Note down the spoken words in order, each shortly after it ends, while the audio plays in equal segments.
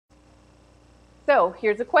So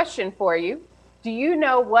here's a question for you. Do you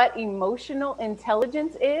know what emotional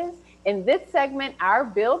intelligence is? In this segment, our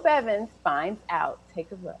Bill Bevins finds out.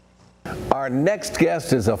 Take a look. Our next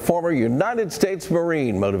guest is a former United States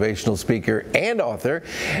Marine, motivational speaker, and author.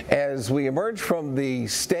 As we emerge from the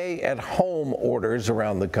stay-at-home orders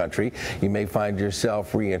around the country, you may find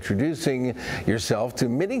yourself reintroducing yourself to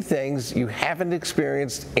many things you haven't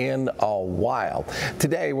experienced in a while.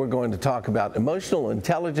 Today, we're going to talk about emotional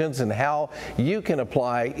intelligence and how you can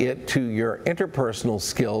apply it to your interpersonal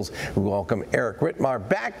skills. We welcome Eric Rittmeyer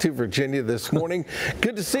back to Virginia this morning.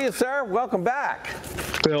 Good to see you, sir. Welcome back.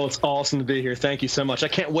 Bill, it's awesome to be here. Thank you so much. I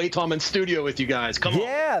can't wait till I'm in studio with you guys. Come on.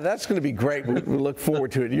 Yeah, that's going to be great. We look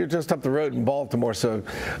forward to it. You're just up the road in Baltimore, so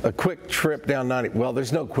a quick trip down 90. Well,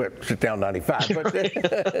 there's no quick trip down 95, but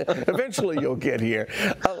eventually you'll get here.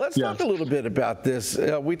 Let's talk a little bit about this.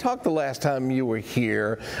 We talked the last time you were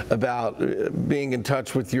here about being in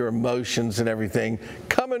touch with your emotions and everything,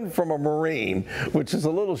 coming from a Marine, which is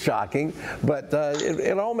a little shocking, but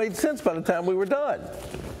it all made sense by the time we were done.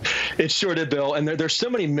 It sure did, Bill. And there's so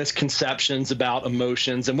many misconceptions about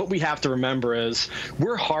emotions. And what we have to remember is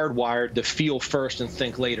we're hardwired to feel first and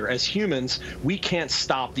think later. As humans, we can't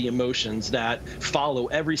stop the emotions that follow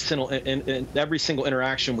every single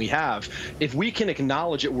interaction we have. If we can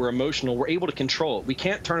acknowledge it, we're emotional, we're able to control it. We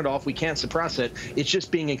can't turn it off. We can't suppress it. It's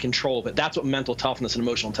just being in control of it. That's what mental toughness and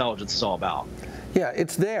emotional intelligence is all about. Yeah,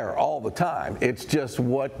 it's there all the time. It's just,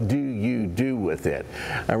 what do you do with it?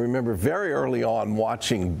 I remember very early on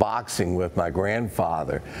watching boxing with my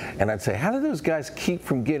grandfather, and I'd say, how do those guys keep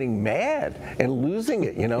from getting mad and losing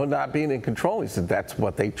it, not being in control? He said, that's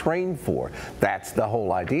what they train for. That's the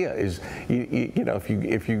whole idea is, you know, if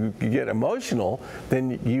you get emotional,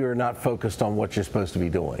 then you're not focused on what you're supposed to be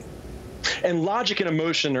doing. And logic and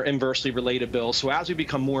emotion are inversely related, Bill. So as we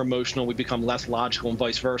become more emotional, we become less logical and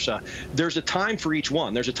vice versa. There's a time for each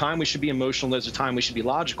one. There's a time we should be emotional. There's a time we should be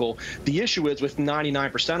logical. The issue is with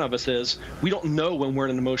 99% of us is we don't know when we're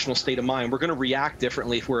in an emotional state of mind. We're going to react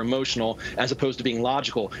differently if we're emotional as opposed to being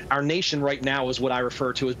logical. Our nation right now is what I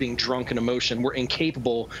refer to as being drunk in emotion. We're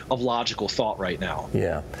incapable of logical thought right now.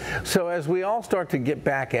 Yeah. So as we all start to get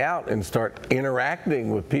back out and start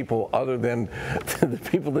interacting with people other than the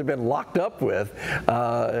people they've been locked up with,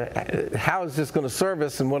 how is this going to serve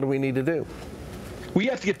us, and what do we need to do? We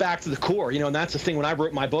have to get back to the core, and that's the thing. When I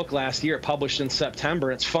wrote my book last year, published in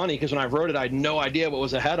September, it's funny because when I wrote it, I had no idea what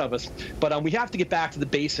was ahead of us. But we have to get back to the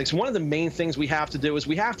basics. One of the main things we have to do is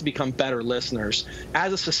we have to become better listeners.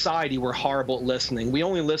 As a society, we're horrible at listening. We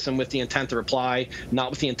only listen with the intent to reply, not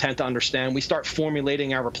with the intent to understand. We start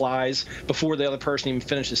formulating our replies before the other person even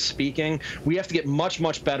finishes speaking. We have to get much,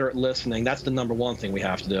 much better at listening. That's the number one thing we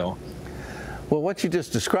have to do. Well, what you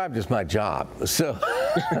just described is my job. So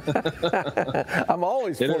I'm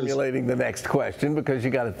always formulating the next question because you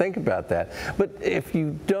got to think about that. But if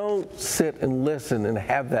you don't sit and listen and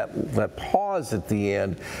have that pause at the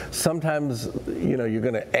end, sometimes you're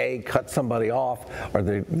going to cut somebody off, or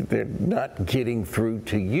they're not getting through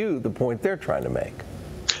to you the point they're trying to make.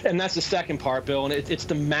 And that's the second part, Bill, and it's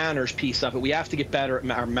the manners piece of it. We have to get better at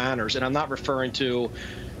our manners, and I'm not referring to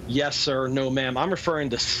yes, sir, no, ma'am. I'm referring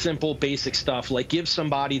to simple, basic stuff like give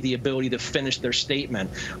somebody the ability to finish their statement.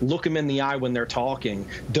 Look them in the eye when they're talking.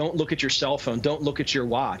 Don't look at your cell phone. Don't look at your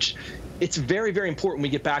watch. It's very, very important we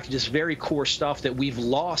get back to just very core stuff that we've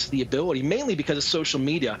lost the ability, mainly because of social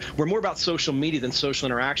media. We're more about social media than social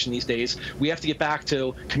interaction these days. We have to get back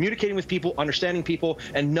to communicating with people, understanding people,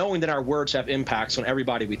 and knowing that our words have impacts on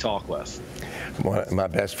everybody we talk with. My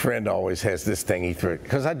best friend always has this thing he threw,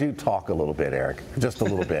 because I do talk a little bit, Eric, just a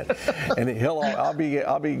little bit. And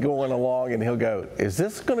I'll be going along, and he'll go, "Is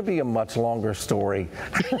this going to be a much longer story?"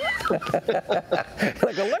 And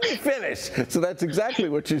I go, "Let me finish." So that's exactly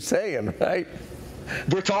what you're saying, right?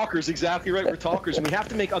 We're talkers, exactly right. We're talkers, and we have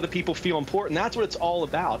to make other people feel important. That's what it's all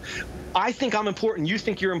about. I think I'm important. You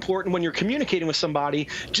think you're important. When you're communicating with somebody,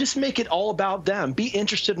 just make it all about them. Be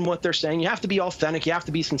interested in what they're saying. You have to be authentic. You have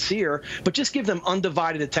to be sincere, but just give them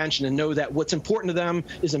undivided attention and know that what's important to them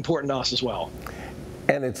is important to us as well.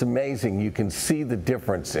 And it's amazing. You can see the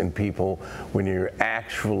difference in people when you're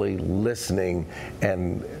actually listening,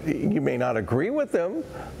 and you may not agree with them,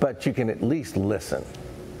 but you can at least listen.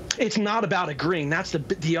 It's not about agreeing. That's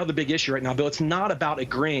the other big issue right now, Bill. It's not about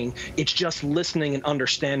agreeing. It's just listening and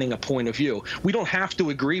understanding a point of view. We don't have to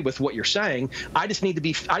agree with what you're saying. I just need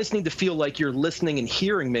to feel like you're listening and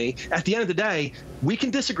hearing me. At the end of the day, we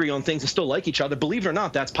can disagree on things and still like each other. Believe it or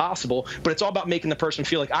not, that's possible. But it's all about making the person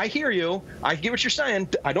feel like, I hear you. I get what you're saying.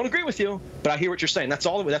 I don't agree with you, but I hear what you're saying. That's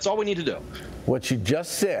all we need to do. What you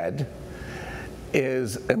just said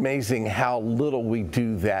is amazing how little we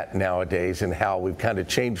do that nowadays, and how we've kind of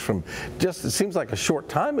changed from just, it seems like a short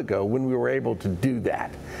time ago when we were able to do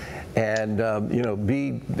that. And, you know,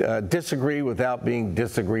 disagree without being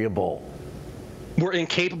disagreeable. We're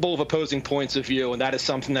incapable of opposing points of view, and that is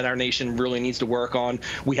something that our nation really needs to work on.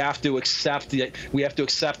 We have to accept the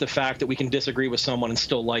fact that we can disagree with someone and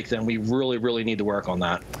still like them. We really, really need to work on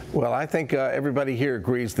that. Well, I think everybody here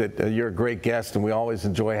agrees that you're a great guest, and we always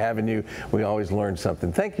enjoy having you. We always learn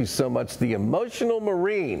something. Thank you so much, the Emotional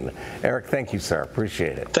Marine. Eric, thank you, sir.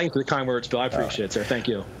 Appreciate it. Thank you for the kind words, Bill. I appreciate it, sir. Thank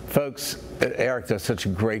you. Folks, Eric does such a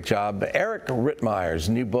great job. Eric Rittmeyer's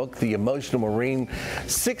new book, The Emotional Marine,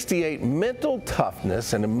 68 Mental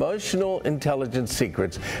Toughness and Emotional Intelligence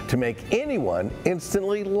Secrets to Make Anyone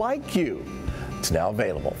Instantly Like You. It's now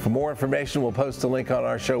available. For more information, we'll post a link on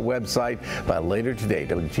our show website by later today,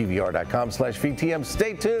 WTVR.com/VTM.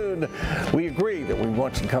 Stay tuned. We agree that we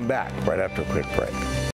want you to come back right after a quick break.